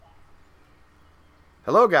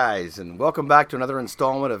Hello, guys, and welcome back to another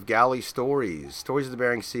installment of Galley Stories, Stories of the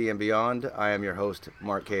Bering Sea and Beyond. I am your host,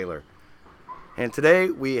 Mark Kaler. And today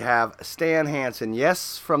we have Stan Hansen,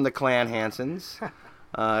 yes, from the Clan Hansens,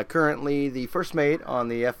 currently the first mate on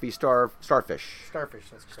the FV Starfish. Starfish,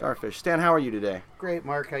 that's correct. Starfish. Stan, how are you today? Great,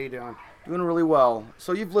 Mark. How you doing? Doing really well.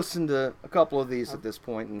 So you've listened to a couple of these at this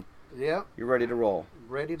point, and Yep, you're ready to roll.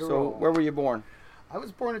 ready to So roll. where were you born? I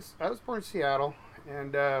was born in Seattle,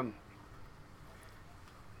 and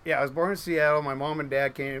I was born in Seattle. My mom and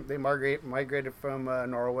dad came. They migrated from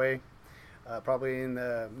Norway, probably in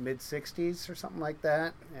the mid '60s or something like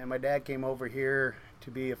that. And my dad came over here to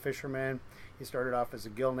be a fisherman. He started off as a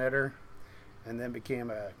gill netter, and then became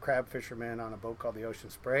a crab fisherman on a boat called the Ocean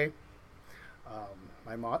Spray.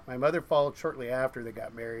 My mother followed shortly after they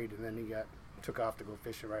got married, and then he took off to go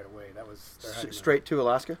fishing right away. That was their honeymoon. Straight to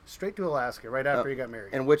Alaska? Straight to Alaska right after he got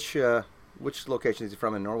married. And which location is he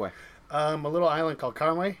from in Norway? A little island called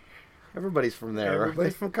Conway. Everybody's from there.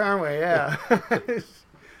 Everybody's from Conway, yeah. And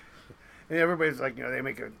everybody's like, they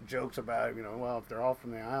make jokes about it, well, if they're all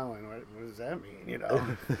from the island, what does that mean,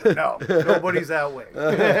 No, nobody's that way.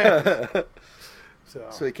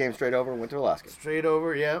 So he came straight over and went to Alaska. Straight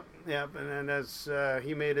over, yep. And then as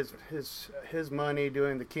he made his money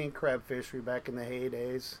doing the king crab fishery back in the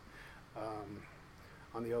heydays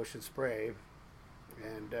on the Ocean Spray.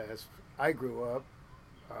 And as I grew up,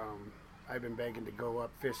 I've been begging to go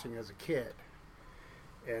up fishing as a kid.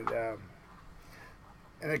 And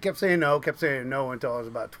I kept saying no until I was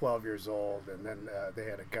about 12 years old. And then they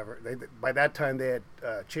had by that time they had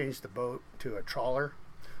changed the boat to a trawler.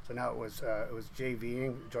 So now it was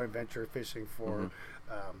JVing, joint venture fishing for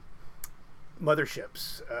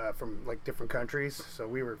motherships from like different countries. So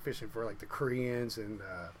we were fishing for like the Koreans and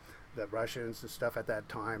the Russians and stuff at that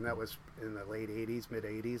time. That was in the late 80s, mid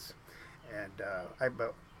 80s. And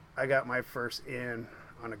I got my first in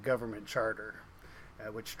on a government charter,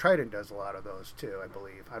 which Trident does a lot of those too, I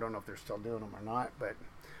believe. I don't know if they're still doing them or not, but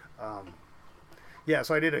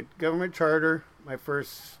so I did a government charter, my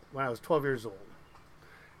first, when I was 12 years old.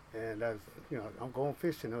 And I'm going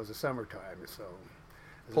fishing. It was the summertime, so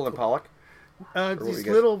Pulling pollock? these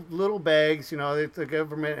little bags. The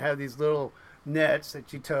government had these little nets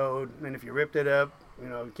that you towed, and if you ripped it up,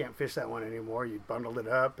 you can't fish that one anymore. You bundled it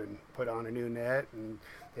up and put on a new net, and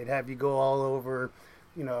they'd have you go all over,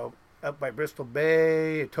 up by Bristol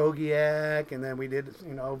Bay, Togiak, and then we did,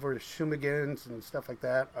 over to Shumagins and stuff like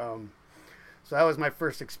that. So that was my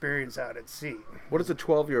first experience out at sea. What does a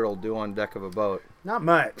 12-year-old do on deck of a boat? Not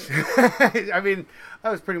much. I mean,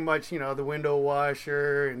 I was pretty much, the window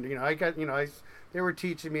washer, and they were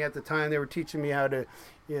teaching me at the time. They were teaching me how to,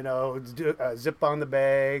 zip on the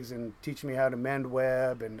bags and teaching me how to mend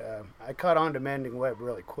web, and I caught on to mending web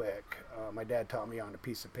really quick. My dad taught me on a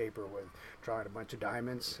piece of paper with drawing a bunch of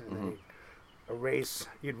diamonds, and then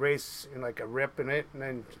you'd race in like a rip in it, and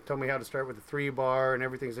then told me how to start with a 3-bar, and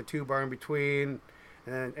everything's a 2-bar in between,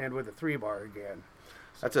 and then end with a 3-bar again.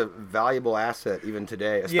 That's a valuable asset even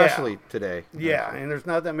today, especially today. Yeah, and there's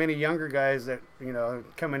not that many younger guys that,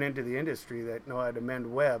 coming into the industry that know how to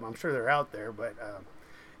mend web. I'm sure they're out there, but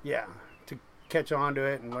to catch on to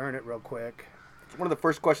it and learn it real quick. It's one of the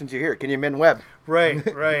first questions you hear. Can you mend web?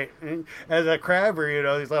 Right. And as a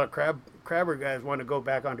crabber, these lot of crabber guys want to go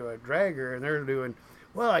back onto a dragger, and they're doing,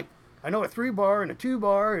 well, I know a 3-bar and a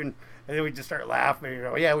 2-bar, and then we just start laughing,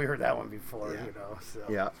 yeah, we heard that one before, so.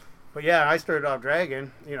 Yeah. But yeah, I started off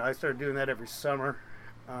dragging, I started doing that every summer.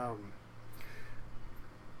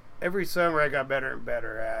 Every summer I got better and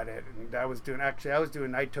better at it, and I was doing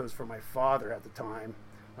night tows for my father at the time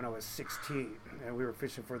when I was 16, and we were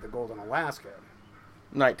fishing for the Golden Alaska.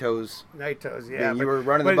 Night tows. Night tows, yeah. You were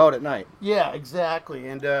running the boat at night. Yeah, exactly.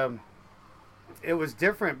 And it was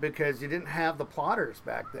different because you didn't have the plotters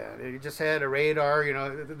back then. You just had a radar,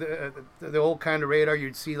 the old kind of radar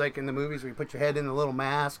you'd see like in the movies where you put your head in a little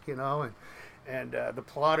mask, and the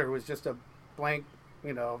plotter was just a blank,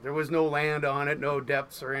 there was no land on it, no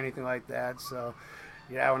depths or anything like that. So,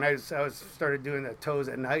 yeah, when I started doing the tows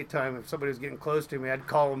at nighttime, if somebody was getting close to me, I'd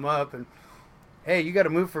call them up and, hey, you got to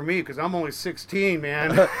move for me because I'm only 16,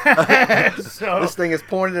 man. So this thing is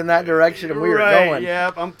pointed in that direction, and we were right, going. Yeah,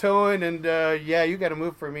 I'm towing, and you got to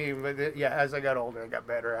move for me. But as I got older, I got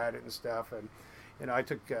better at it and stuff. And I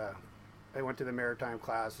went to the maritime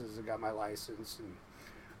classes and got my license. And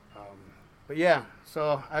but yeah,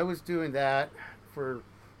 so I was doing that for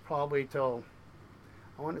probably till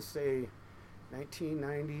I want to say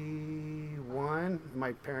 1991.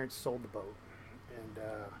 My parents sold the boat.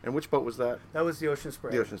 And which boat was that? That was the Ocean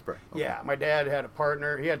Spray. The Ocean Spray. Okay. Yeah, my dad had a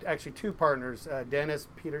partner. He had actually two partners, Dennis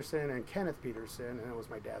Peterson and Kenneth Peterson, and it was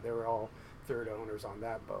my dad. They were all third owners on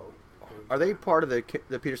that boat. Are they part of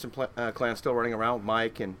the Peterson clan still running around with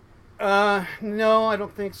Mike and? No, I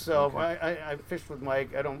don't think so. Okay. I fished with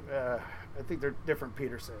Mike. I don't. I think they're different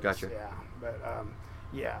Petersons. Gotcha. Yeah, but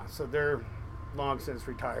yeah. So they're long since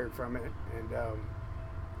retired from it, and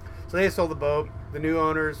so they sold the boat. The new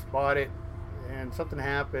owners bought it, and something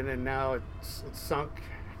happened, and now it's sunk,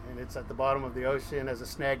 and it's at the bottom of the ocean as a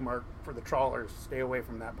snag mark for the trawlers. Stay away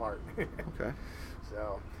from that part. Okay.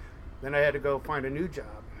 So then I had to go find a new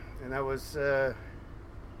job, and that was I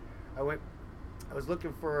was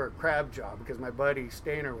looking for a crab job because my buddy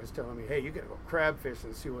Stainer was telling me, hey, you got to go crab fishing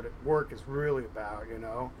and see what work is really about, you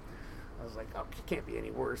know. I was like, oh, it can't be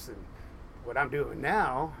any worse than what I'm doing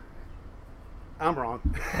now. I'm wrong.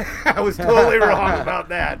 I was totally wrong about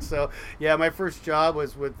that. So, yeah, my first job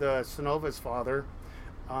was with Sonova's father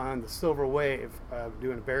on the Silver Wave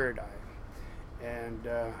doing a barra dive. And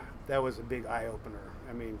that was a big eye-opener.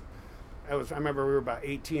 I mean, I remember we were about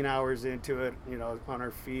 18 hours into it, you know, on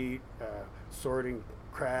our feet, sorting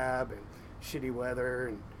crab and shitty weather.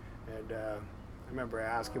 And I remember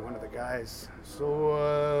asking one of the guys,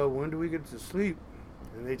 so when do we get to sleep?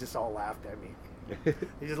 And they just all laughed at me.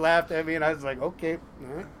 He just laughed at me, and I was like, okay,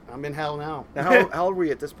 all right, I'm in hell now. Now, how old were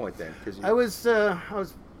you at this point then? I was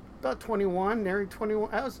about 21, nearing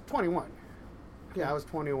 21. I was 21. Yeah, I was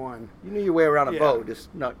 21. You knew your way around a Yeah. boat,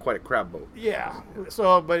 just not quite a crab boat. Yeah.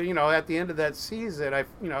 So, but you know, at the end of that season, I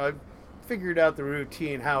figured out the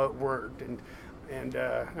routine, how it worked, and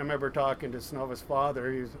I remember talking to Sonova's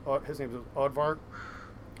father. His name was Oddvar.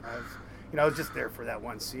 I was just there for that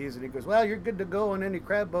one season. He goes, well, you're good to go on any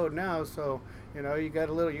crab boat now, so you got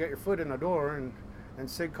your foot in the door. And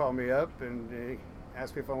Sid called me up and he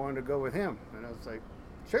asked me if I wanted to go with him, and I was like,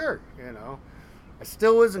 sure. I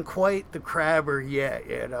still wasn't quite the crabber yet,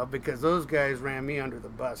 because those guys ran me under the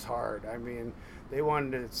bus hard. I mean, they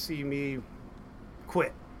wanted to see me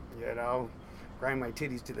quit, grind my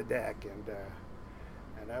titties to the deck,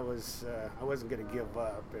 and I wasn't going to give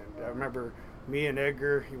up. And I remember me and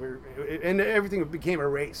Edgar, and everything became a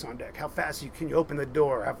race on deck. How fast can you open the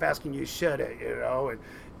door? How fast can you shut it?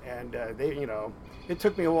 And they, it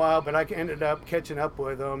took me a while, but I ended up catching up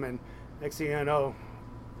with them, and next thing you know,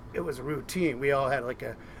 it was a routine. We all had like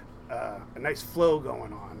a nice flow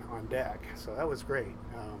going on deck, so that was great.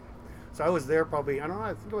 So I was there probably, I don't know,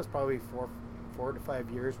 I think it was probably four to 5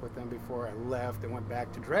 years with them before I left and went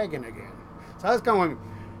back to Dragon again. So I was going,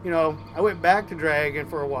 I went back to Dragon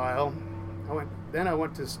for a while. Then I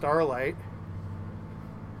went to Starlight.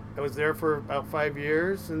 I was there for about 5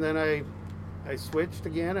 years, and then I switched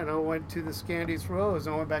again, and I went to the Scandies Rose,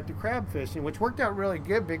 and I went back to crab fishing, which worked out really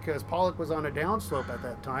good because Pollock was on a downslope at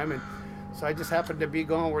that time, and so I just happened to be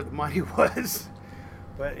going where the money was.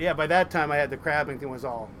 But yeah, by that time I had the crabbing thing was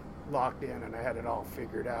all locked in, and I had it all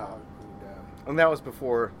figured out. And that was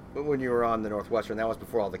before, when you were on the Northwestern, that was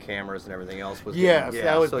before all the cameras and everything else was. Yes, yeah,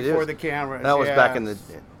 that was so before the cameras. That was back in the.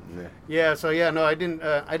 Yeah, so yeah, no, I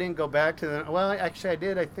didn't go back to the. Well, actually, I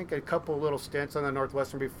did. I think a couple little stints on the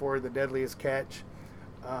Northwestern before the Deadliest Catch.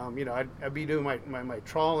 I'd be doing my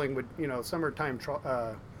trawling with summertime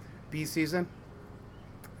bee season.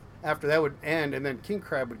 After that would end, and then king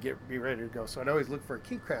crab would be ready to go. So I'd always look for a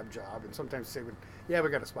king crab job, and sometimes they would, yeah, we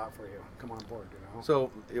got a spot for you. Come on board,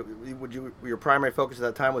 So, your primary focus at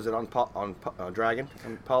that time, was it on Dragon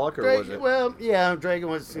and Pollock, or was it? Well, yeah, Dragon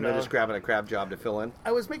was. Just grabbing a crab job to fill in.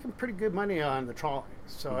 I was making pretty good money on the trawling,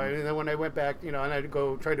 so Mm-hmm. and then when I went back, and I'd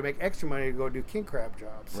go try to make extra money to go do king crab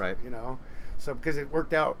jobs, Right? So because it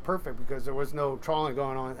worked out perfect because there was no trawling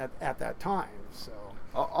going on at that time. So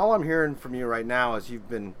all I'm hearing from you right now is you've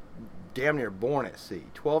been damn near born at sea,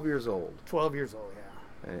 12 years old. 12 years old,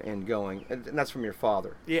 yeah. And going, and that's from your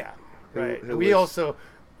father. Yeah, right. Who we also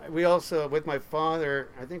with my father,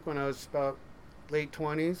 I think when I was about late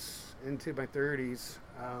 20s into my 30s,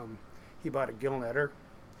 he bought a gill netter,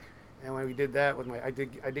 and when we did that I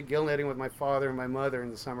did gill netting with my father and my mother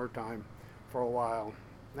in the summertime for a while.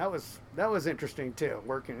 That was interesting too.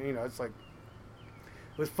 Working, it's like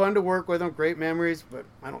it was fun to work with him. Great memories, but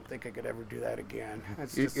I don't think I could ever do that again.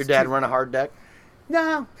 Your dad run a hard deck?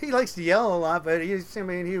 No, he likes to yell a lot, but he was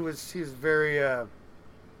very,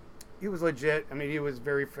 he was legit. I mean, he was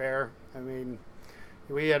very fair. I mean,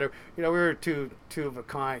 we had we were two of a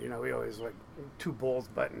kind. We always like two bulls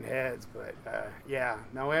butting heads, but yeah,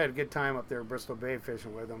 no, we had a good time up there at Bristol Bay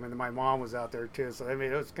fishing with him, and my mom was out there too. So I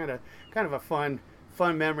mean, it was kind of a fun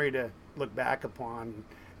memory to look back upon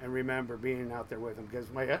and remember being out there with him, because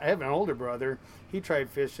I have an older brother. He tried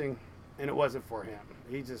fishing and it wasn't for him.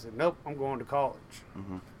 He just said, nope, I'm going to college,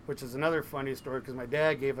 which is another funny story because my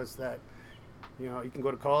dad gave us that, you know, you can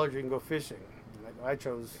go to college or you can go fishing. And I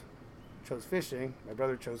chose fishing. My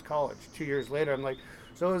brother chose college. 2 years later, I'm like,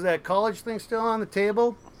 so is that college thing still on the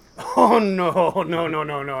table? Oh, no.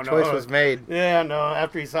 Choice was made. Yeah, no,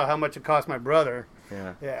 after he saw how much it cost my brother.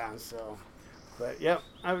 Yeah. Yeah, so, but yeah,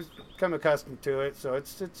 I was become accustomed to it. So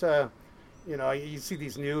it's you know, you see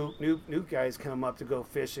these new guys come up to go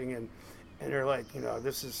fishing, and they're like, you know,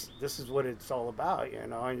 this is what it's all about, you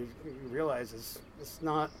know, and you realize it's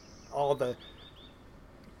not all the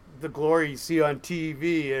glory you see on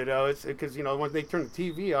TV, you know. It's because, you know, when they turn the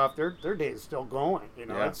TV off, their day is still going, you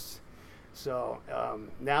know. Yeah. So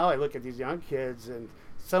now I look at these young kids, and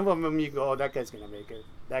some of them you go, oh, that guy's gonna make it.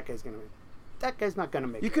 That guy's not gonna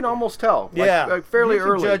make it. You can almost tell. Yeah, like fairly you can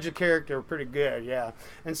early. judge a character pretty good, yeah.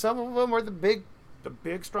 And some of them are the big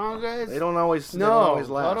strong guys. They don't always. No, they don't always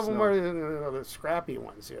a last, lot of them no. are the scrappy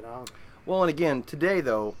ones, you know. Well, and again, today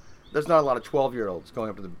though, there's not a lot of 12-year-olds going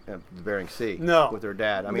up to the Bering Sea. No. With their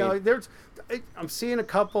dad. I mean, no, I'm seeing a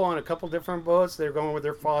couple on a couple different boats. They're going with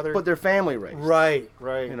their father. but they're family raised. Right.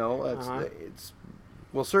 You know, Uh-huh. it's.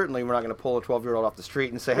 Well, certainly we're not going to pull a 12-year-old off the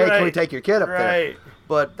street and say, "Hey, can we take your kid up there?" Right.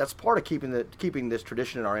 But that's part of keeping this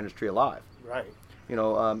tradition in our industry alive. Right. You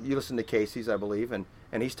know, you listen to Casey's, I believe, and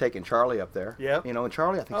he's taking Charlie up there. Yep. You know, and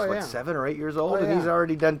Charlie, I think, Oh, is like yeah. 7 or 8 years old, Oh, and he's yeah.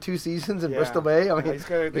 already done 2 seasons in Yeah. Bristol Bay. I mean, They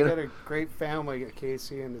got you know, a great family.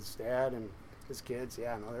 Casey and his dad and his kids.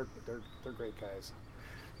 Yeah, no, they're great guys.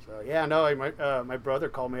 So yeah, no, my brother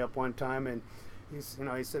called me up one time, and he said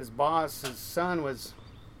his son was,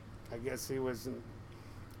 I guess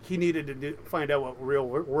he needed to find out what real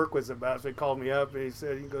work was about. So he called me up, and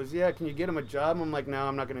he goes, yeah, can you get him a job? I'm like, no,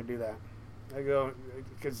 I'm not going to do that. I go,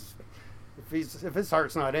 because if his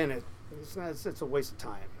heart's not in it, it's a waste of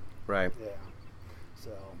time. right. Yeah. So,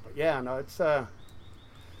 but yeah, no, it's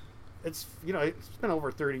you know, it's been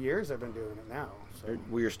over 30 years I've been doing it now. So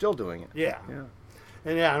Well, you're still doing it. yeah. Yeah.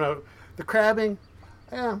 And yeah, no, the crabbing,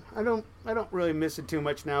 yeah, I don't really miss it too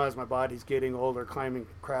much now as my body's getting older, climbing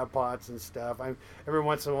crab pots and stuff. Every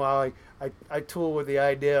once in a while I tool with the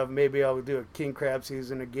idea of maybe I'll do a king crab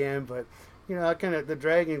season again, but you know, the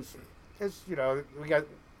dragons, it's, you know, we got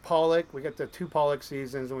pollock, we got the 2 pollock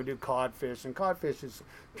seasons, and we do codfish, and codfish is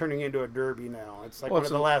turning into a derby now. It's like Well, one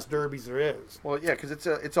of the last derbies there is. Well, yeah, because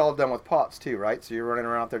it's all done with pots too, right? So you're running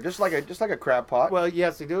around out there just like a crab pot. Well,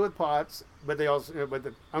 yes, they do it with pots, but they also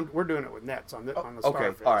we're doing it with nets on the okay,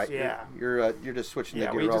 starfish. all right. Yeah. You're just switching Yeah,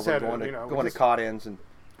 the we gear just over, had a- going you know, we to just- cod ends and.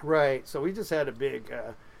 Right. So we just had a big.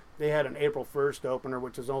 They had an April 1st opener,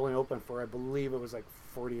 which was only open for, I believe it was like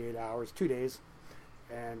 48 hours, 2 days.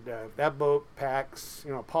 And that boat packs,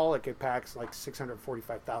 you know, pollock, it packs like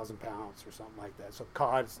 645,000 pounds or something like that. So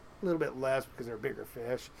cod's a little bit less because they're bigger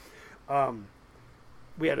fish.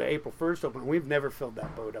 We had an April 1st opener. We've never filled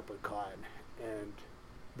that boat up with cod. And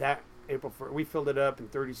that April 1st, we filled it up in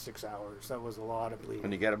 36 hours. That was a lot of bleeding.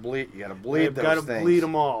 And you got to bleed. You got to bleed You've those got to things. bleed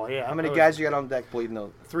them all. Yeah. How many Those- guys you got on deck bleeding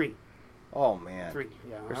those? 3. Oh man. 3.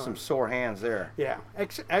 Yeah. There's some sore hands there. Yeah.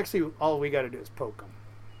 Actually, all we got to do is poke them.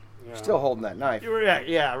 Still holding that knife.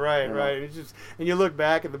 Yeah, right. Yeah. It's just, and you look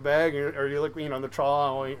back at the bag, or you look, you know, on the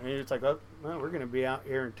trawl, and it's like, oh, well, we're going to be out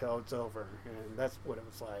here until it's over, and that's what it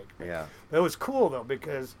was like. Yeah. But it was cool though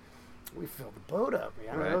because we filled the boat up.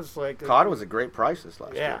 Man. Right. It was like Cod was a great price this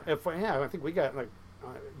last yeah. year. I think we got like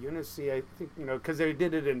Unicy. I think, you know, because they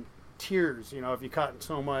did it in tiers. You know, if you caught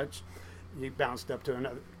so much, you bounced up to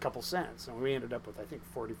another couple cents, and we ended up with, I think,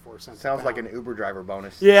 44 cents. Sounds a like pound. an Uber driver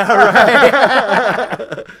bonus. Yeah,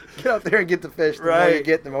 right. Get out there and get the fish. The more you Right.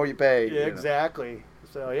 get, the more you pay. Yeah, you know. exactly.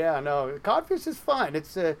 So yeah, no, codfish is fun.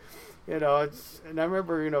 It's you know, and I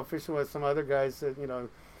remember, you know, fishing with some other guys that, you know,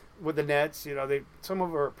 with the nets, you know, some of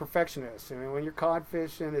them are perfectionists. I mean, when you're cod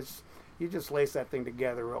fishing, you just lace that thing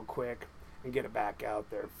together real quick and get it back out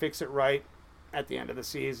there. Fix it right at the end of the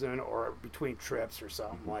season or between trips or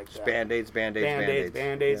something like that. Band-aids Band-aids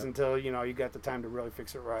Yeah. until, you know, you got the time to really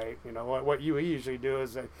fix it right. You know, what we usually do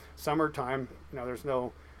is summertime, you know, there's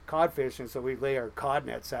no cod fishing, so we lay our cod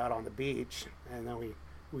nets out on the beach, and then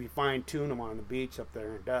we fine tune them on the beach up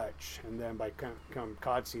there in Dutch, and then by come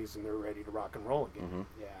cod season, they're ready to rock and roll again.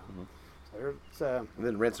 Yeah. So it's, And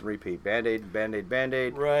then rinse and repeat. Band-aid.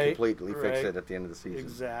 Right, Completely fix right. it at the end of the season.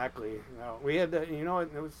 exactly. You know, we had, you know,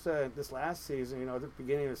 it was this last season, you know, at the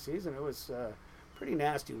beginning of the season, it was pretty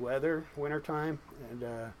nasty weather, wintertime, and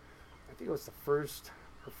I think it was our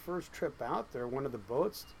first trip out there, one of the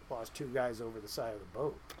boats lost 2 guys over the side of the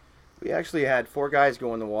boat. We actually had 4 guys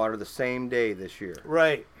go in the water the same day this year.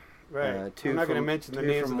 Right. 2 I'm not going to from- mention the 2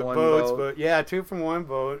 names of from the one boats, boat. but yeah, 2 from one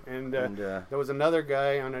boat, and And, there was another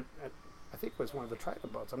guy on think it was one of the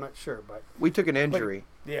Trident boats. I'm not sure, but We took an injury,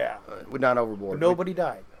 yeah, not overboard. nobody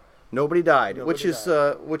died. Nobody died, Nobody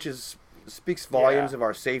which is speaks volumes of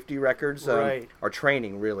our safety records, Right. our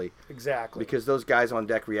training really, Exactly. because those guys on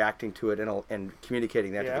deck reacting to it and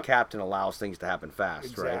communicating that to the Yep. captain allows things to happen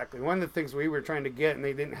fast, right? Exactly. One of the things we were trying to get, and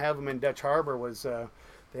they didn't have them in Dutch Harbor, was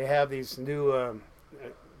they have these new,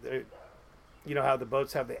 you know how the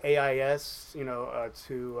boats have the AIS,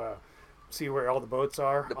 to see where all the boats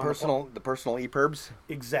are. The on personal EPIRBs.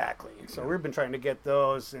 Exactly. So we've been trying to get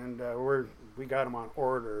those, and we got them on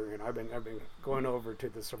order. And I've been going over to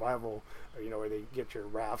the survival, where they get your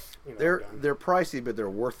rafts. Done. They're pricey, but they're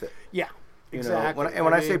worth it. Yeah. You Exactly. know,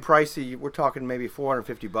 when I say pricey, we're talking maybe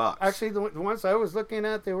 $450. Actually, the ones I was looking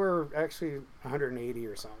at, they were actually 180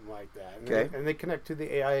 or something like that. And Okay. and they connect to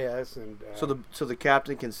the AIS, and So the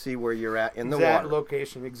captain can see where you're at in the exact water.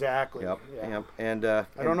 location exactly. Yep. Yeah. Yep. And I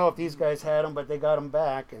don't know if these guys had them, but they got them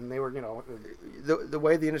back, and they were, the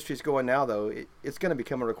way the industry's going now, though, it's going to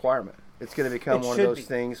become a requirement. It's going to become It one of should those be.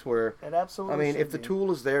 things where, it absolutely. I mean, should if the be.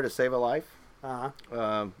 tool is there to save a life,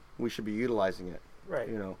 Uh-huh. we should be utilizing it. Right.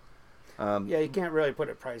 Yeah, you can't really put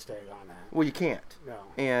a price tag on that. Well, you can't. No.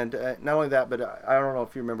 And not only that, but I don't know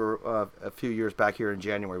if you remember a few years back here in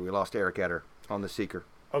January, we lost Eric Etter on the Seeker.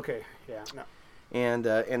 Okay. Yeah. No. And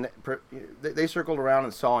they circled around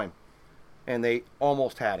and saw him, and they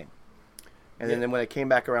almost had him. And Yeah. then when they came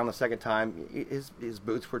back around the second time, his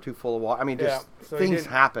boots were too full of water. I mean, just So he things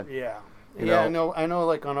didn't- happen. Yeah. You Yeah, know? I know.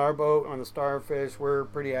 Like on our boat, on the Starfish, we're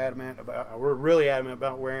really adamant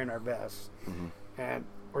about wearing our vests, and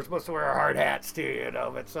we're supposed to wear our hard hats too,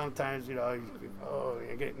 But sometimes, and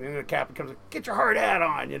the captain comes, get your hard hat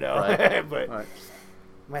on, Right. But Right.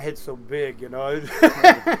 my head's so big,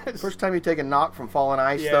 First time you take a knock from falling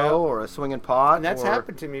ice, Yeah. though, or a swinging pot, And that's or,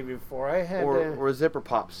 happened to me before. I had or a zipper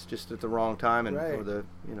pops just at the wrong time, and Right. or the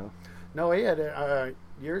No, he had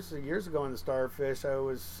years ago in the Starfish. I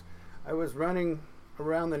was running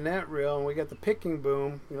around the net reel, and we got the picking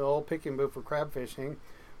boom. The old picking boom for crab fishing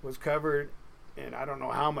was covered in I don't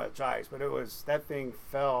know how much ice, but that thing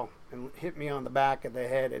fell and hit me on the back of the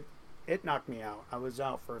head. It knocked me out. I was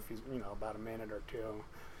out for about a minute or two,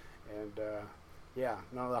 and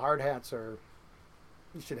the hard hats are.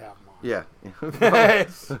 You should have them on.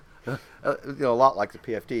 yeah, a lot like the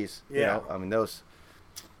PFDs. Yeah. I mean those.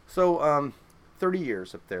 So 30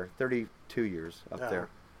 years up there, 32 years up there.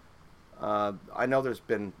 I know there's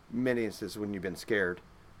been many instances when you've been scared,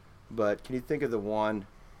 but can you think of the one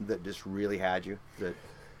that just really had you? That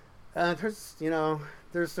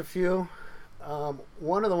There's a few.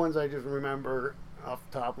 One of the ones I just remember off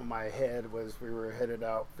the top of my head was we were headed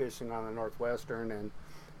out fishing on the Northwestern, and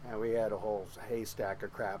we had a whole haystack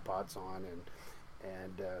of crab pots on,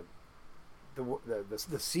 and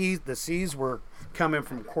the seas were coming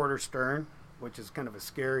from quarter stern, which is kind of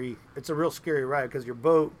it's a real scary ride because your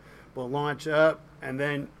boat will launch up and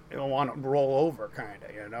then it'll want to roll over kind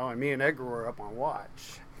of, and me and Edgar were up on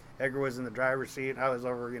watch. Edgar was in the driver's seat. I was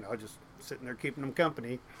over, just sitting there keeping him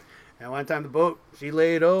company. And one time the boat, she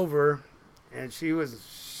laid over and she was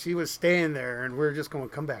staying there, and we were just going,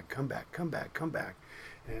 come back, come back, come back, come back.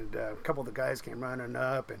 And a couple of the guys came running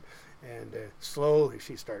up, and slowly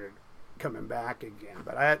she started coming back again.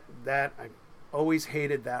 But I always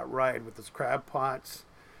hated that ride with those crab pots.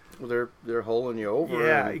 well, they're holding you over.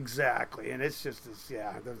 Yeah, and- exactly. And it's just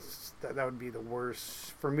that would be the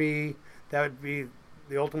worst for me. That would be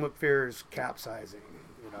the ultimate fear is capsizing.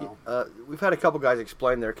 We've had a couple guys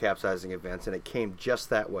explain their capsizing events, and it came just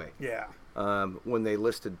that way. Yeah. When they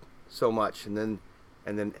listed so much, and then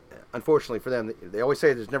unfortunately for them, they always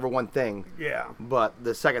say there's never one thing. Yeah. But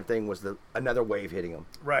the second thing was another wave hitting them,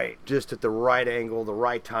 Right. just at the right angle, the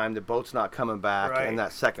right time. The boat's not coming back, Right. and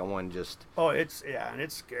that second one just. Oh, and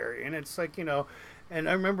it's scary, and it's like and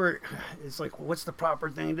I remember it's like, what's the proper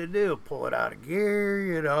thing to do? Pull it out of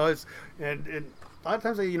gear, It's and a lot of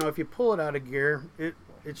times, if you pull it out of gear,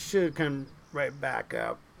 it should come right back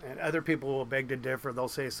up. And other people will beg to differ. They'll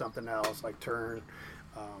say something else like turn,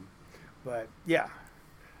 but yeah,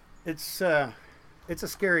 it's a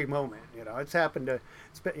scary moment. It's happened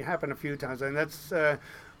a few times, and that's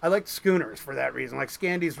I like schooners for that reason. Like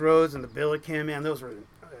Scandy's Rose and the Billiken, man, those were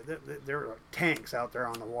they're like tanks out there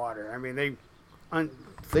on the water. I mean,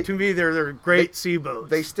 to me they're great sea boats.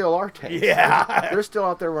 They still are tanks. Yeah. They're still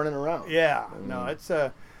out there running around. Yeah, no,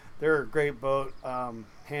 they're a great boat,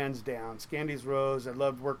 hands down. Scandy's Rose, I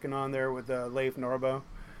loved working on there with Leif Norbo.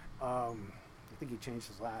 I think he changed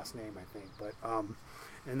his last name, I think, but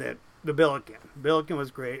and that the Billiken was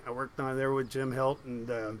great. I worked on there with Jim Hilt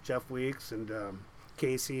and Jeff Weeks and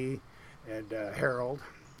Casey and Harold.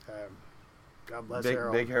 God bless Big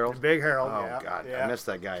Harold. Big Harold. Big Harold. Oh yeah, God, yeah. I miss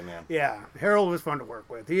that guy, man. Yeah, Harold was fun to work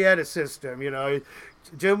with. He had a system,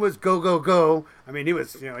 Jim was go, go, go. I mean, he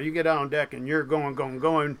was, you get out on deck and you're going, going,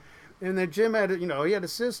 going. And then Jim had, he had a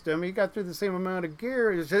system. He got through the same amount of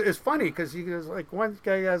gear. It's funny because he goes, like, one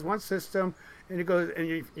guy has one system and he goes, and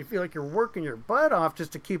you feel like you're working your butt off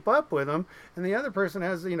just to keep up with him. And the other person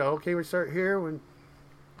has, okay, we start here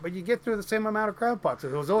but you get through the same amount of crab pots.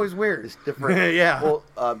 It was always weird. It's different. Yeah.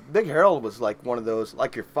 Well, Big Harold was like one of those,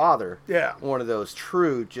 like your father. Yeah. One of those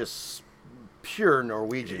true, just pure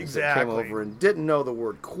Norwegians that came Exactly. over and didn't know the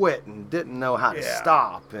word quit and didn't know how to Yeah.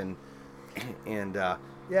 stop and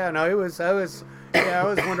Yeah, no, I was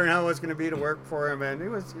wondering how it was going to be to work for him, and it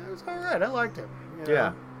was all right. I liked him.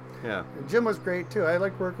 yeah. And Jim was great too. I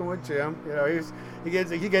liked working with Jim. He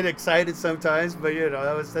gets excited sometimes, but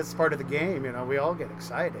that's part of the game. We all get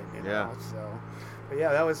excited. Yeah. So, but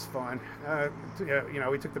yeah, that was fun.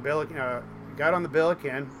 We took the Billiken, got on the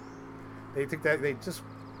Billiken. They just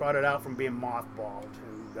brought it out from being mothballed,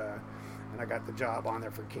 and I got the job on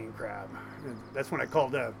there for king crab. And that's when I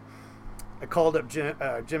called up Jim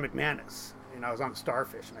McManus. I was on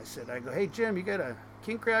Starfish, and I go, hey Jim, you got a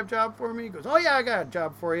king crab job for me? He goes, oh yeah, I got a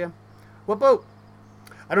job for you. What boat?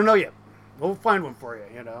 I don't know yet. We'll find one for you,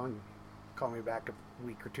 and call me back a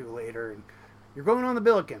week or two later, and you're going on the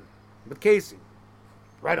Billiken with Casey.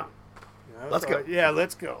 Right on. Let's go. Yeah,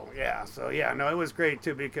 let's go. Yeah. So yeah, no, it was great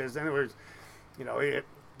too because then it was,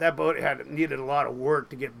 that boat needed a lot of work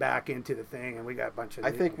to get back into the thing, and we got a bunch of.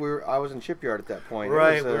 I was in shipyard at that point.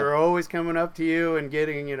 Right, we were always coming up to you and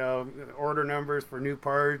getting order numbers for new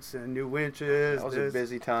parts and new winches. That was a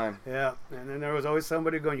busy time. Yeah, and then there was always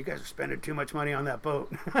somebody going, "You guys are spending too much money on that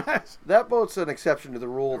boat." That boat's an exception to the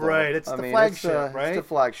rule, though. Right, it's the flagship, right? It's the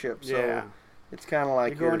flagship, so Yeah. it's kind of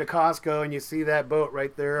like You go into Costco and you see that boat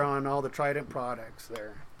right there on all the Trident products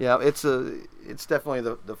there. Yeah, it's definitely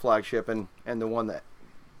the flagship and the one that,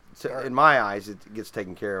 in my eyes, it gets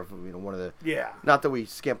taken care of. One of the Not that we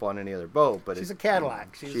skimp on any other boat, but she's a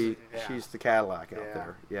Cadillac. She's the Cadillac out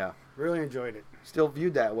there. Yeah, really enjoyed it. Still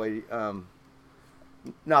viewed that way.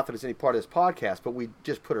 Not that it's any part of this podcast, but we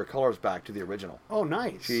just put her colors back to the original. Oh,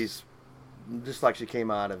 nice. She's just like she came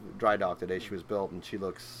out of dry dock the day she was built, and she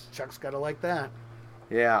looks. Chuck's gotta like that.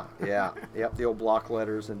 Yeah, yep. The old block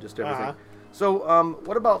letters and just everything. Uh-huh. So,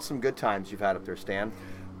 what about some good times you've had up there, Stan?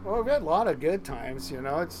 Well, we've had a lot of good times.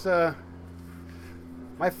 It's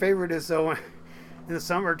my favorite is in the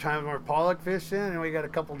summertime we're pollock fishing and we got a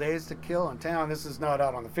couple days to kill in town. This is not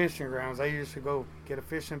out on the fishing grounds. I usually go get a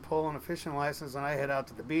fishing pole and a fishing license and I head out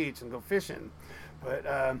to the beach and go fishing. But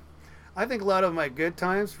I think a lot of my good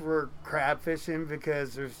times were crab fishing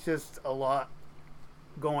because there's just a lot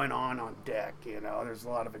going on deck. There's a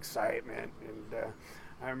lot of excitement. And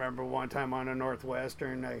I remember one time on a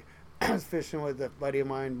Northwestern, I was fishing with a buddy of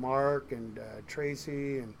mine, Mark, and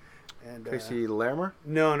Tracy, and Tracy Larimer?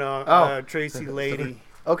 No, Oh. Tracy Lady.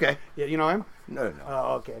 Okay. Yeah, you know him? No.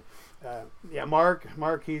 Oh, okay. Yeah, Mark,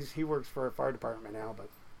 he works for a fire department now,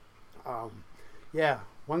 but yeah,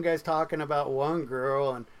 one guy's talking about one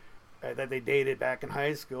girl and that they dated back in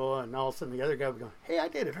high school, and all of a sudden the other guy was going, "Hey, I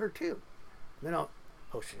dated her too." And then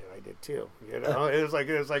oh shit, I did too. It was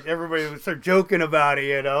like everybody would start joking about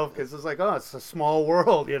it, because it's like, oh, it's a small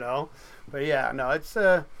world, But yeah, no, it's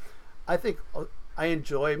I think I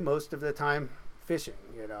enjoy most of the time fishing,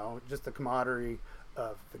 just the camaraderie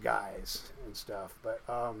of the guys and stuff. But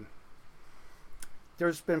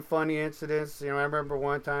there's been funny incidents. I remember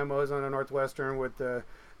one time I was on a Northwestern with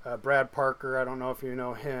Brad Parker. I don't know if you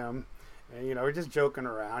know him. And, we're just joking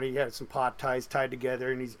around. He had some pot ties tied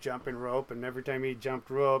together, and he's jumping rope. And every time he jumped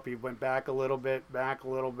rope, he went back a little bit.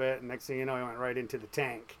 And next thing you know, he went right into the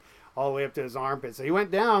tank, all the way up to his armpit. So he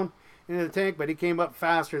went down into the tank, but he came up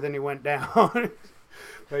faster than he went down.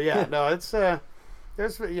 But yeah, no, it's a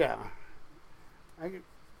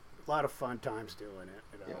lot of fun times doing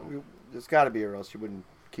it. Yeah, there's got to be, or else you wouldn't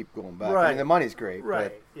keep going back. Right. I mean, the money's great,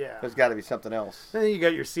 right? But yeah, there's got to be something else. Then you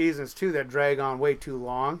got your seasons too that drag on way too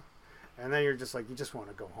long. And then you're just like, you just want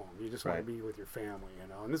to go home. You just want to be with your family,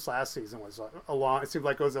 And this last season was it seemed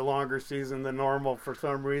like it was a longer season than normal for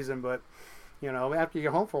some reason. But, after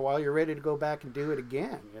you're home for a while, you're ready to go back and do it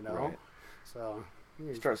again, Right. So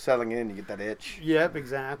you start settling in, you get that itch. Yep,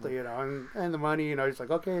 exactly. And the money, it's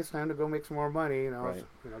like, okay, it's time to go make some more money, Right.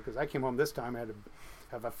 Because I came home this time, I had to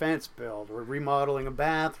have a fence built. We're remodeling a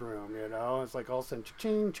bathroom, It's like all of a sudden,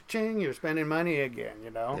 cha-ching, cha-ching, you're spending money again,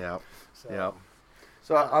 Yeah. So, Yeah.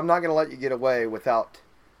 So I'm not going to let you get away without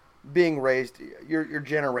being raised your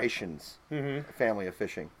generations family of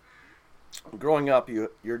fishing. Growing up, your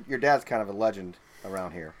dad's kind of a legend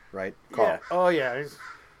around here, right? Carl. Yeah. Oh yeah.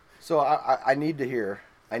 So I need to hear.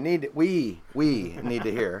 We need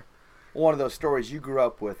to hear one of those stories you grew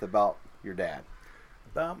up with about your dad.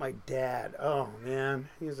 About my dad. Oh man,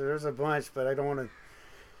 there's a bunch, but I don't want to.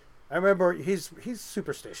 I remember he's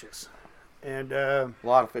superstitious, and A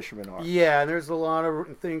lot of fishermen are. yeah, and there's a lot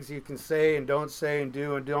of things you can say and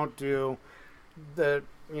do and don't do that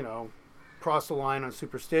cross the line on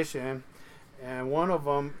superstition. And one of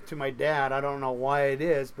them to my dad, I don't know why it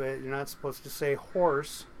is, but you're not supposed to say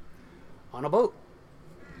horse on a boat.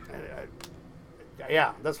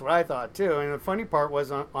 Yeah, that's what I thought too. And the funny part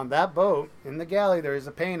was on that boat in the galley there is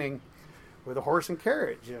a painting with a horse and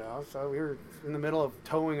carriage, So we were in the middle of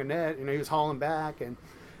towing a net, he was hauling back, and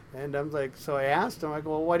I'm like, so I asked him, I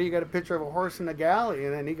go, well, why do you got a picture of a horse in the galley?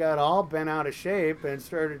 And then he got all bent out of shape and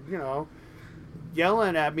started,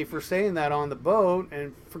 yelling at me for saying that on the boat,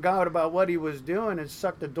 and forgot about what he was doing and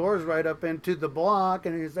sucked the doors right up into the block.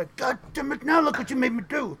 And he's like, God damn it, now look what you made me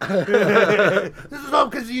do. This is all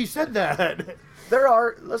because you said that.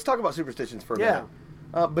 Let's talk about superstitions for a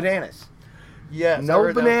minute. Bananas. Yes.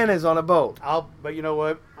 No bananas on a boat. But you know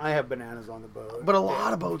what? I have bananas on the boat. But a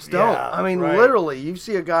lot of boats don't. Yeah, I mean, right. Literally, you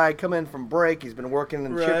see a guy come in from break. He's been working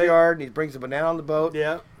in the shipyard, and he brings a banana on the boat.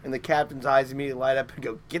 Yeah. And the captain's eyes immediately light up and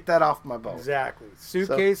go, "Get that off my boat." Exactly.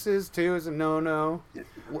 Suitcases too is a no-no.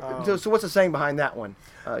 So what's the saying behind that one?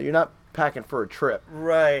 You're not packing for a trip.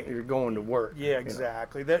 Right. You're going to work. Yeah,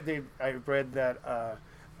 exactly. I read that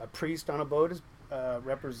a priest on a boat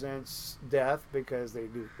represents death because they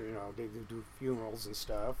do funerals and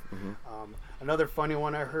stuff. Mm-hmm. Another funny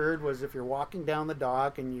one I heard was if you're walking down the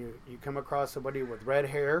dock and you come across somebody with red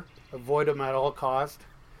hair, avoid them at all cost.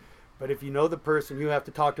 But if you know the person, you have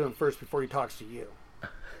to talk to him first before he talks to you.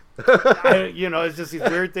 It's just these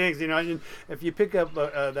weird things. If you pick up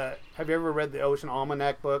have you ever read the Ocean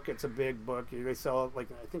Almanac book? It's a big book. They sell it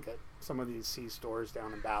I think at some of these sea stores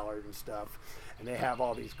down in Ballard and stuff, and they have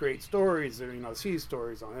all these great stories, sea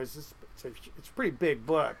stories on it. It's a pretty big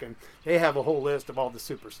book, and they have a whole list of all the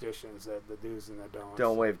superstitions, the do's and the don'ts.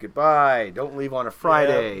 Don't wave goodbye. Don't leave on a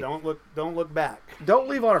Friday. Yeah, don't look back. Don't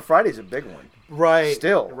leave on a Friday is a big one. Right.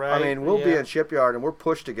 Still, right. I mean, we'll be in shipyard and we're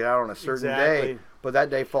pushed to get out on a certain day, but that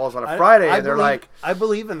day falls on a I Friday, and they're believe, like, I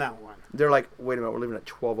believe in that one. They're like, wait a minute, we're leaving at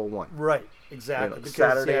 12:01. Right. Exactly. Because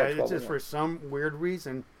Saturday at it's just 12:01. for some weird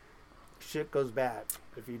reason, shit goes bad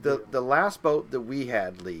if you The do. the last boat that we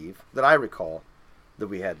had leave, that I recall, that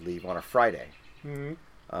we had leave on a Friday.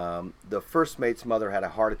 Mm-hmm. The first mate's mother had a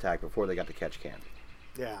heart attack before they got to Ketchikan.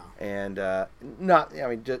 Yeah. And not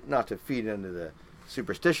to feed into the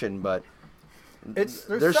superstition, but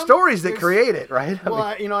there's stories that create it, right? Well,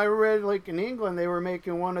 I read I read in England they were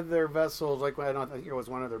making one of their vessels I don't think it was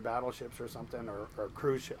one of their battleships or something or a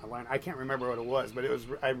cruise ship line. I can't remember what it was, but it was.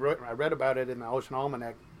 I read about it in the Ocean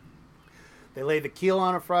Almanac. They laid the keel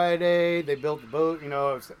on a Friday. They built the boat.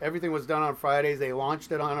 Everything was done on Fridays. They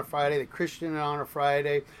launched it on a Friday. They christened it on a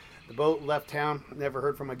Friday. The boat left town. Never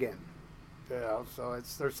heard from again. So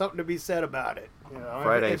there's something to be said about it.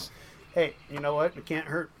 Fridays. Hey, you know what? It can't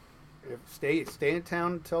hurt. Stay in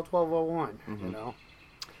town until 12:01. Mm-hmm.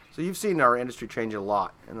 So you've seen our industry change a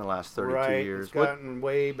lot in the last 32 years. It's gotten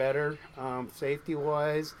way better,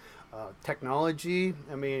 safety-wise, technology.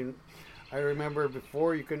 I mean, I remember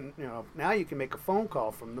before you couldn't, now you can make a phone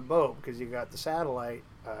call from the boat because you got the satellite,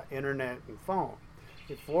 internet, and phone.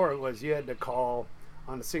 Before it was you had to call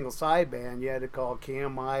on a single sideband. You had to call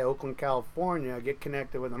KMI, Oakland, California, get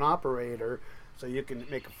connected with an operator so you can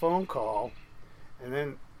make a phone call, and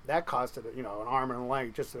then that costed an arm and a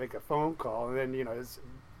leg just to make a phone call, and then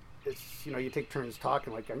it's you take turns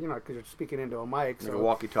talking because you're speaking into a mic, so like a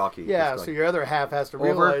walkie-talkie. Yeah, so your other half has to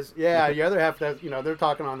realize. Yeah, your other half does. They're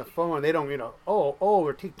talking on the phone. They don't.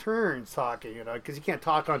 We take turns talking. Because you can't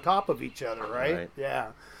talk on top of each other, right? Yeah.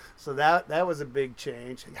 So that was a big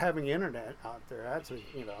change. Having internet out there, that's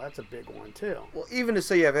a big one too. Well, even to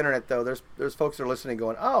say you have internet though, there's folks that are listening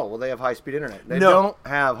going, oh, well, they have high-speed internet. They don't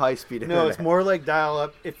have high-speed internet. No, it's more like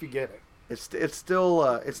dial-up if you get it. It's still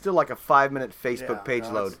like a 5-minute Facebook page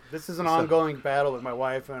load. This is an ongoing battle with my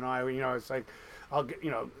wife and I. It's like I'll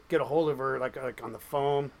get a hold of her like on the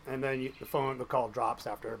phone, and then the call drops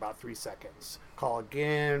after about 3 seconds. Call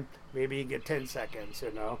again, maybe you get 10 seconds.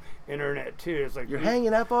 Internet too. It's like you're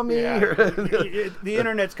hanging up on me. Yeah, the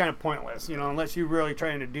internet's kind of pointless. Unless you're really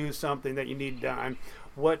trying to do something that you need done.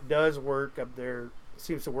 What does work up there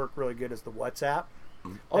seems to work really good is the WhatsApp.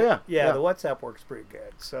 Oh yeah. The WhatsApp works pretty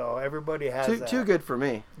good. So everybody has too good for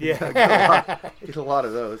me. Yeah, get a lot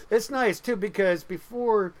of those. It's nice too because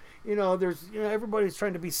before there's everybody's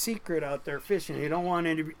trying to be secret out there fishing. You don't want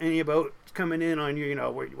any boat coming in on you.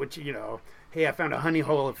 Hey, I found a honey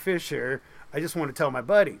hole of fish here. I just want to tell my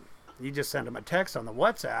buddy. You just send them a text on the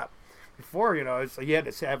WhatsApp. Before, it's, you had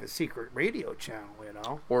to have a secret radio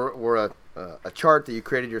channel, Or a chart that you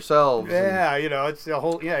created yourselves. Yeah, it's the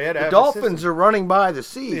whole. Yeah, you had to the have dolphins are running by the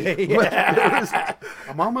sea. Yeah.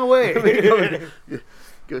 I'm on my way.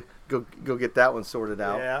 Go get that one sorted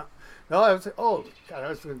out. Yeah. No,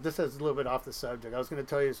 this is a little bit off the subject. I was going to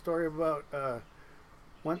tell you a story about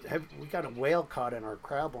we got a whale caught in our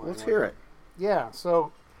crab line. Let's hear it. Yeah.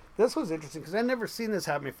 So this was interesting because I'd never seen this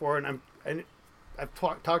happen before, and I've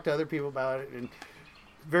talked to other people about it, and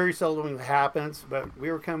very seldom it happens. But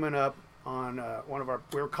we were coming up on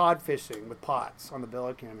we were cod fishing with pots on the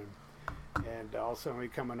Billiken, and all of a sudden we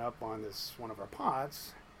coming up on one of our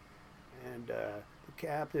pots, and the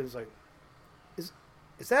captain was like, "Is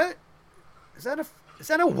that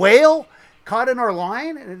a whale caught in our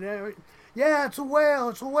line?" And yeah, it's a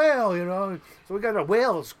whale. So we got a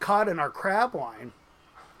whale that's caught in our crab line,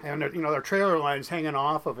 and our trailer line's hanging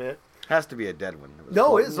off of it. Has to be a dead one.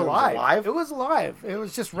 No, it's alive. It was alive. It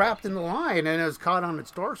was just wrapped in the line, and it was caught on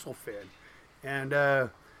its dorsal fin. And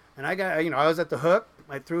I got, I was at the hook.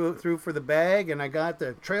 I threw for the bag, and I got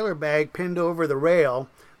the trailer bag pinned over the rail,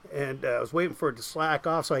 and I was waiting for it to slack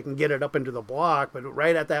off so I can get it up into the block. But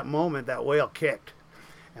right at that moment, that whale kicked,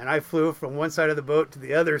 and I flew from one side of the boat to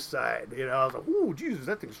the other side. I was like, "Ooh, Jesus,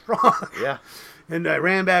 that thing's strong." Yeah. And I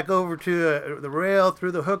ran back over to the rail,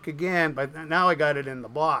 through the hook again, but now I got it in the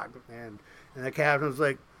block. And the captain was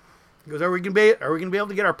like, he goes, "Are we gonna be able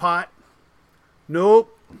to get our pot?"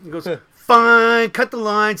 "Nope." He goes, "Fine, cut the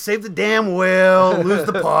line, save the damn whale, lose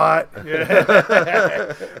the pot."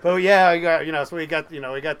 Yeah. But yeah, I got, so we got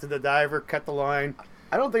to the diver, cut the line.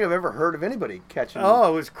 I don't think I've ever heard of anybody catching.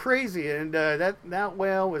 Oh, it was crazy, and that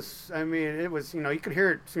whale was. I mean, it was. You could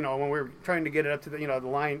hear it. When we were trying to get it up to the the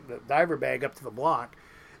line, the diver bag up to the block,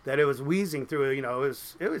 that it was wheezing through.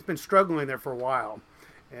 It was been struggling there for a while,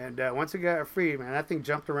 and once it got free, man, that thing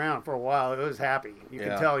jumped around for a while. It was happy. You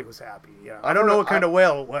could tell he was happy. I don't know what kind of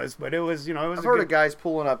whale it was, but it was. It was. I've heard of guys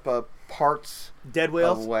pulling up parts. Dead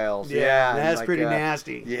whales? Of whales, yeah. That's pretty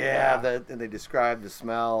nasty. Yeah, and they describe the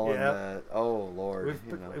smell. Yeah. And oh, Lord.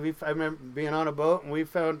 I remember being on a boat, and we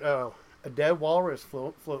found a dead walrus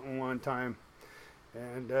floating one time.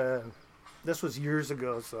 And this was years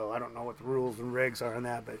ago, so I don't know what the rules and regs are on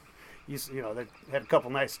that, but they had a couple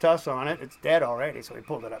nice tusks on it. It's dead already, so we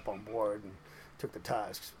pulled it up on board and took the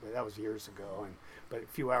tusks. But that was years ago. But a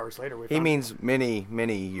few hours later, we found... He means many,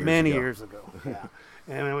 many years ago. Many years ago, yeah.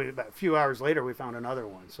 And then about a few hours later, we found another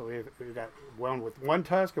one. So we got one with one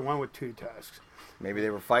tusk and one with two tusks. Maybe they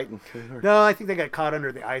were fighting. No, I think they got caught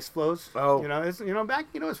under the ice floes. Oh. Back,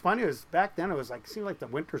 what's funny is back then it seemed like the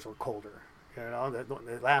winters were colder.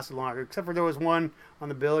 They lasted longer. Except for there was one on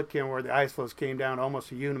the Billiken where the ice floes came down almost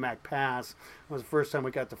to Unimac Pass. It was the first time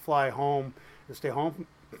we got to fly home and stay home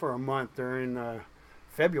for a month during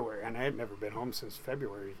February. And I had never been home since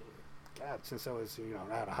February. God, since I was,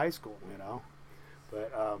 out of high school,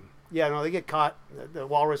 But, they get caught. The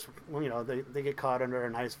walrus, they get caught under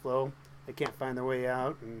an ice floe. They can't find their way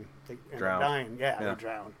out, and they end up dying. Yeah, they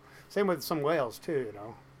drown. Same with some whales, too,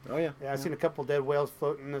 Oh, yeah. Yeah, I've seen a couple dead whales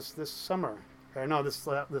floating this summer. Or no, this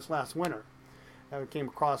last winter. I came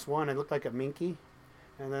across one. It looked like a minke.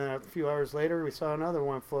 And then a few hours later, we saw another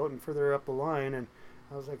one floating further up the line, and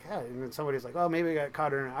I was like, hey. And then somebody's like, "Oh, maybe I got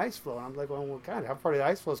caught in an ice floe." And I'm like, well, God, how far did the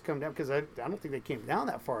ice floes come down? Because I don't think they came down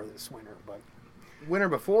that far this winter. But winter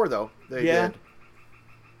before, though, they did.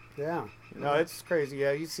 Yeah. No, it's crazy.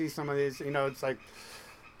 Yeah, you see some of these, it's like,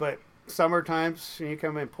 but summer times, when you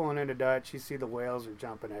come in pulling into Dutch, you see the whales are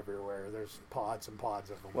jumping everywhere. There's pods and pods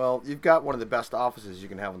of them. Well, you've got one of the best offices you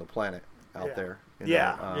can have on the planet out there. You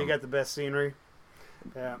got the best scenery.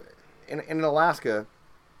 Yeah. In Alaska,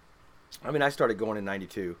 I mean, I started going in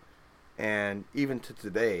 92, and even to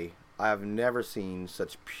today, I've never seen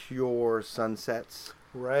such pure sunsets.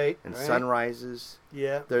 Right. And sunrises.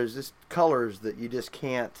 Yeah. There's just colors that you just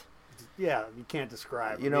can't. Yeah, you can't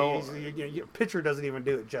describe. Your picture doesn't even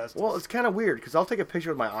do it justice. Well, it's kind of weird because I'll take a picture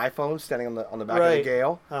with my iPhone standing on the back of the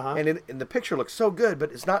gale, and the picture looks so good,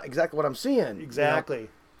 but it's not exactly what I'm seeing. Exactly.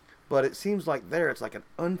 But it seems like it's like an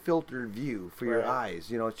unfiltered view for your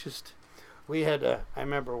eyes. It's just. We had. I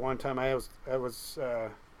remember one time I was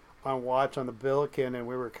on watch on the Billiken, and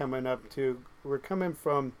we were coming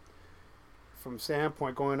from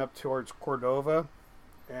Sandpoint going up towards Cordova,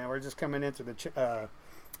 and we're just coming into the.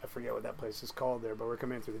 I forget what that place is called there, but we're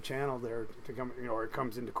coming in through the channel there to come, or it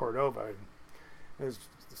comes into Cordova. And the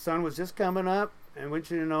sun was just coming up, and wouldn't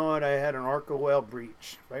you know it, I had an orca whale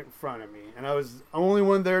breach right in front of me, and I was the only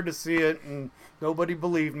one there to see it, and nobody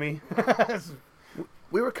believed me.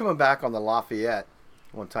 We were coming back on the Lafayette,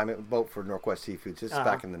 one time. It was a boat for Northwest Seafoods. This is Uh-huh.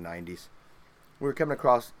 back in the 90s. We were coming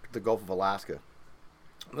across the Gulf of Alaska.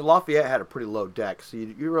 The Lafayette had a pretty low deck, so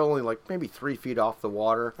you were only like maybe 3 feet off the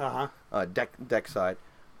water, deck side.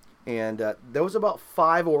 And there was about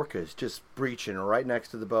 5 orcas just breaching right next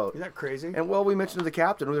to the boat. Isn't that crazy? And well, we mentioned to the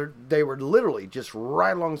captain, they were literally just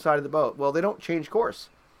right alongside of the boat. Well, they don't change course.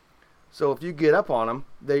 So if you get up on them,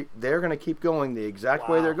 they're going to keep going the exact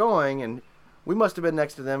way they're going. And we must have been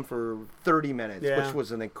next to them for 30 minutes, which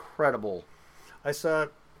was an incredible. I saw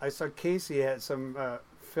Casey had some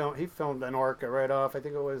film. He filmed an orca right off. I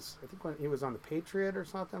think when he was on the Patriot or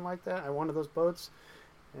something like that, on one of those boats.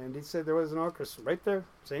 And he said there was an orca right there,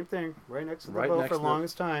 same thing, right next to the boat for the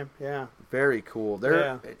longest time. Yeah. Very cool.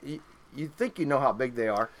 You think you know how big they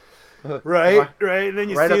are. Right. And then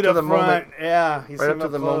you right see up to the front. moment. Yeah. Right up to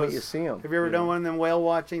the moment you see them. Have you ever done one of them whale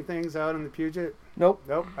watching things out in the Puget? Nope.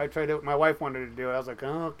 I tried it. My wife wanted to do it. I was like,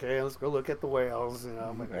 oh, okay, let's go look at the whales. You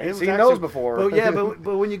know, I ain't seen those before.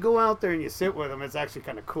 But when you go out there and you sit with them, it's actually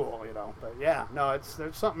kind of cool, you know. But yeah, no,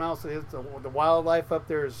 there's something else. The wildlife up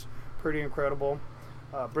there is pretty incredible.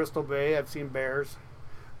 Bristol Bay, I've seen bears.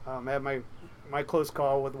 I had my close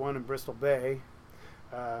call with one in Bristol Bay.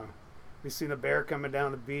 We seen a bear coming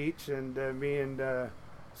down the beach, and me and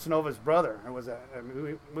Sonova's brother.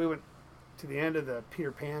 We went to the end of the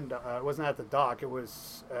Peter Pan. It wasn't at the dock. It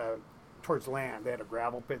was towards land. They had a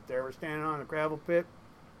gravel pit there. We're standing on a gravel pit,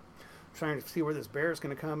 trying to see where this bear is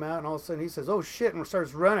going to come out, and all of a sudden he says, "Oh shit!" and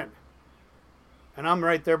starts running. And I'm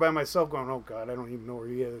right there by myself, going, "Oh God, I don't even know where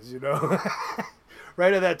he is," you know.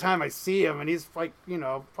 Right at that time, I see him, and he's like, you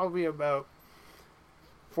know, probably about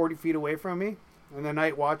 40 feet away from me. And the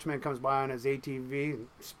night watchman comes by on his ATV, and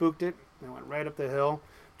spooked it, and went right up the hill,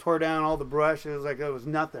 tore down all the brush. It was like it was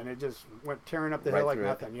nothing. It just went tearing up the hill like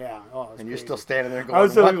nothing. Yeah. Oh, and you're still standing there going, I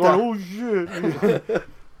was going, "Oh shit!"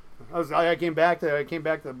 I came back to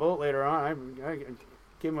the boat later on. I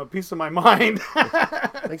gave him a piece of my mind.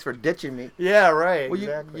 Thanks for ditching me. Yeah, right. Well,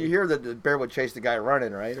 exactly. you hear that the bear would chase the guy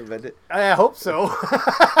running, right? I hope so.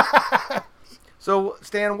 So,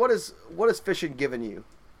 Stan, what is fishing given you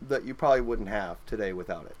that you probably wouldn't have today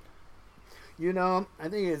without it? You know, I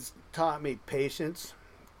think it's taught me patience,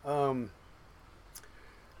 and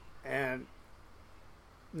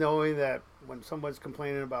knowing that when someone's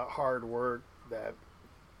complaining about hard work, that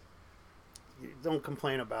you don't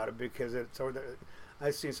complain about it, because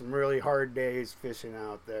I've seen some really hard days fishing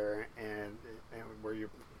out there, and where you're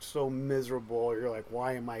so miserable, you're like,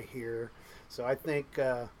 why am I here? So I think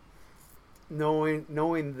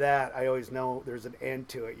knowing that, I always know there's an end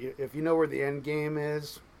to it. If you know where the end game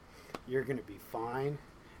is, you're going to be fine.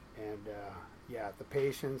 And the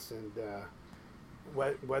patience and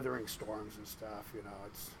weathering storms and stuff, you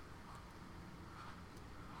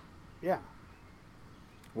know,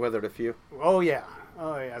 Weathered a few. Oh yeah.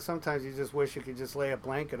 Sometimes you just wish you could just lay a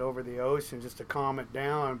blanket over the ocean just to calm it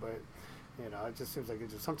down, but you know, it just seems like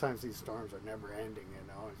sometimes these storms are never ending. You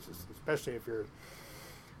know, it's just, especially if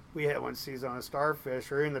we had one season on a starfish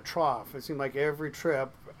or in the trough. It seemed like every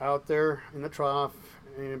trip out there in the trough,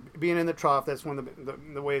 and being in the trough, that's when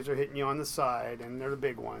the waves are hitting you on the side, and they're the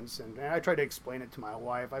big ones. And I try to explain it to my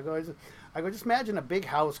wife. I go, just imagine a big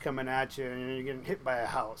house coming at you, and you're getting hit by a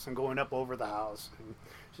house and going up over the house. And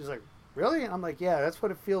she's like, "Really?" And I'm like, "Yeah, that's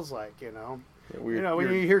what it feels like, you know." Yeah, you know,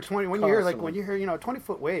 when you hear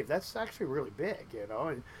 20-foot wave, that's actually really big, you know,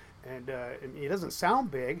 and it doesn't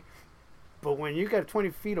sound big. But when you got 20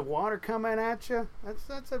 feet of water coming at you, that's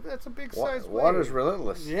a big size wave. Water's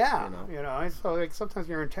relentless. Yeah, you know. So like sometimes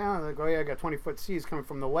you're in town, like, "Oh yeah, I got 20-foot seas coming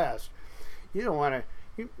from the west." You don't want to,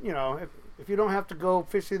 you know, if you don't have to go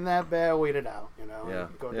fishing that bad, wait it out, you know. Yeah.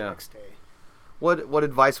 And go the next day. What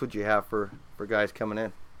advice would you have for guys coming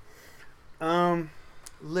in?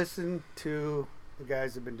 Listen to the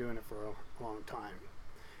guys that've been doing it for a long time.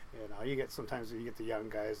 You know, sometimes you get the young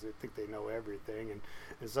guys that think they know everything, and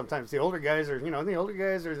sometimes the older guys are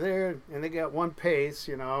there and they got one pace,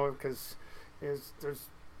 you know, because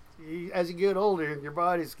as you get older, your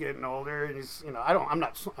body's getting older, and you know, I'm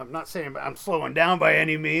not saying I'm slowing down by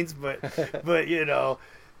any means, but but you know,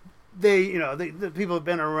 the people have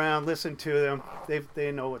been around, listen to them,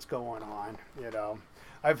 they know what's going on, you know.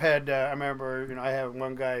 I've had I remember, you know, I had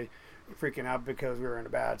one guy freaking out because we were in a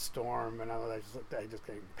bad storm, and I just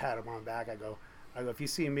pat him on the back. I go, if you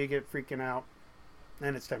see me get freaking out,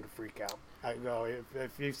 then it's time to freak out. I go,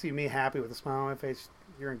 if you see me happy with a smile on my face,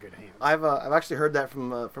 you're in good hands. I've actually heard that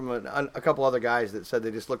from a couple other guys that said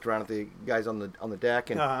they just looked around at the guys on the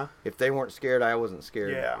deck, and if they weren't scared, I wasn't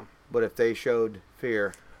scared. Yeah. But if they showed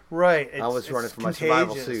fear, right, I was running for my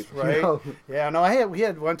survival suit. Right. You know? Yeah. No, we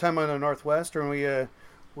had one time on the Northwestern, we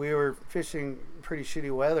we were fishing pretty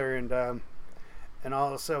shitty weather, and all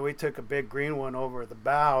of a sudden we took a big green one over the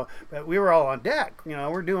bow. But we were all on deck.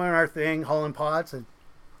 We're doing our thing, hauling pots, and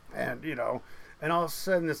and all of a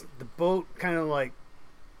sudden the boat kind of like,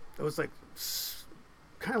 it was like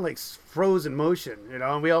kind of like froze in motion,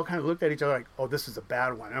 and we all kind of looked at each other like, oh, this is a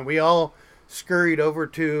bad one. And we all scurried over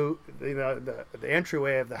to the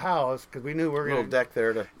entryway of the house, because we knew we were going to... Little deck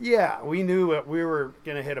there to... Yeah, we knew that we were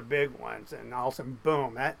going to hit a big one. And all of a sudden,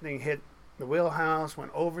 boom, that thing hit the wheelhouse,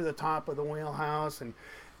 went over the top of the wheelhouse, and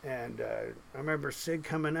I remember Sid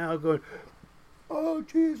coming out going, oh,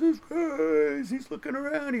 Jesus Christ, he's looking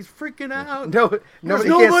around, he's freaking out. Nobody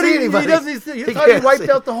can't see anybody. He thought he wiped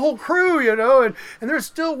out the whole crew, and there's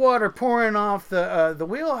still water pouring off the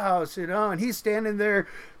wheelhouse, and he's standing there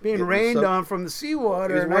being rained on from the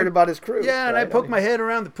seawater. He's worried about his crew. Yeah, and I poke my head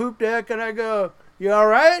around the poop deck, and I go, you all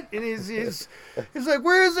right? And he's like,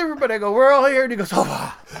 where is everybody? I go, we're all here. And he goes,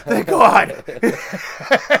 oh, thank God.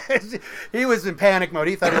 He was in panic mode.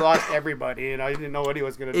 He thought he lost everybody, and I didn't know what he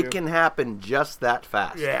was going to do. It can happen just that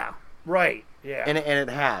fast. Yeah, right. Yeah. And it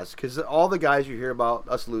has, because all the guys you hear about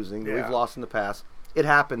us losing, that we've lost in the past, it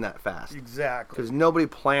happened that fast. Exactly. Because nobody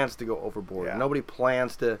plans to go overboard. Yeah. Nobody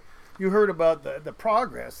plans to... You heard about the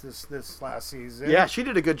progress this last season. Yeah, she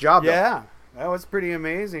did a good job, though. Yeah. That was pretty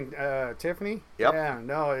amazing, Tiffany. Yep. Yeah,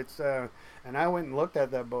 no, it's and I went and looked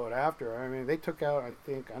at that boat after. I mean, they took out, I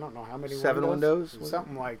think, I don't know how many 7 windows,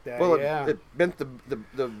 something like that. Well, yeah. It bent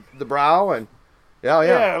the brow and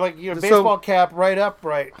yeah, like your baseball cap right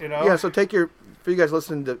upright, Yeah, so for you guys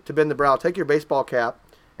listening to bend the brow, take your baseball cap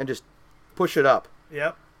and just push it up.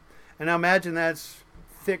 Yep. And now imagine that's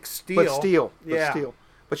thick steel. But steel. Yeah. But steel.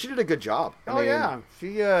 But she did a good job. Yeah,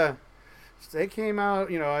 they came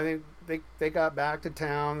out. I think. They got back to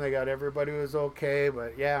town. They got everybody was okay,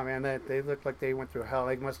 but yeah, man, they looked like they went through hell.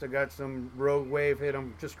 They must have got some rogue wave hit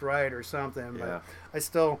them just right or something. Yeah. But I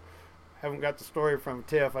still haven't got the story from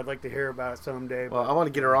Tiff. I'd like to hear about it someday. Well, I want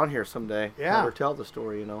to get her on here someday. Yeah. Have her tell the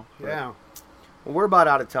story. But, yeah. Well, we're about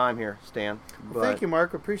out of time here, Stan. Well, thank you,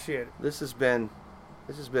 Mark. Appreciate it. This has been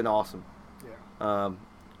awesome. Yeah.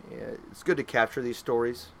 It's good to capture these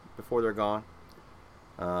stories before they're gone.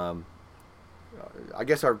 I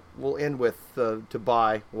guess we'll end with to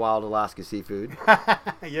buy Wild Alaska Seafood. Yeah,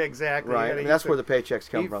 exactly. Right, and that's where the paychecks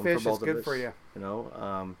come from fish for both is good of us. for you.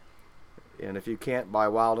 And if you can't buy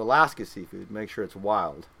Wild Alaska Seafood, make sure it's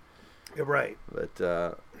wild. You're right. But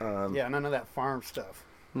yeah, none of that farm stuff.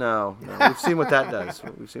 No, we've seen what that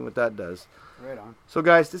does. Right on. So,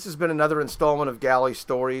 guys, this has been another installment of Galley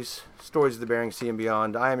Stories of the Bering Sea and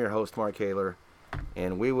Beyond. I am your host, Mark Haler,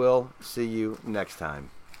 and we will see you next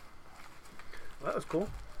time. Well, that was cool.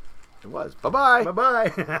 It was. Bye-bye.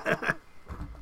 Bye-bye.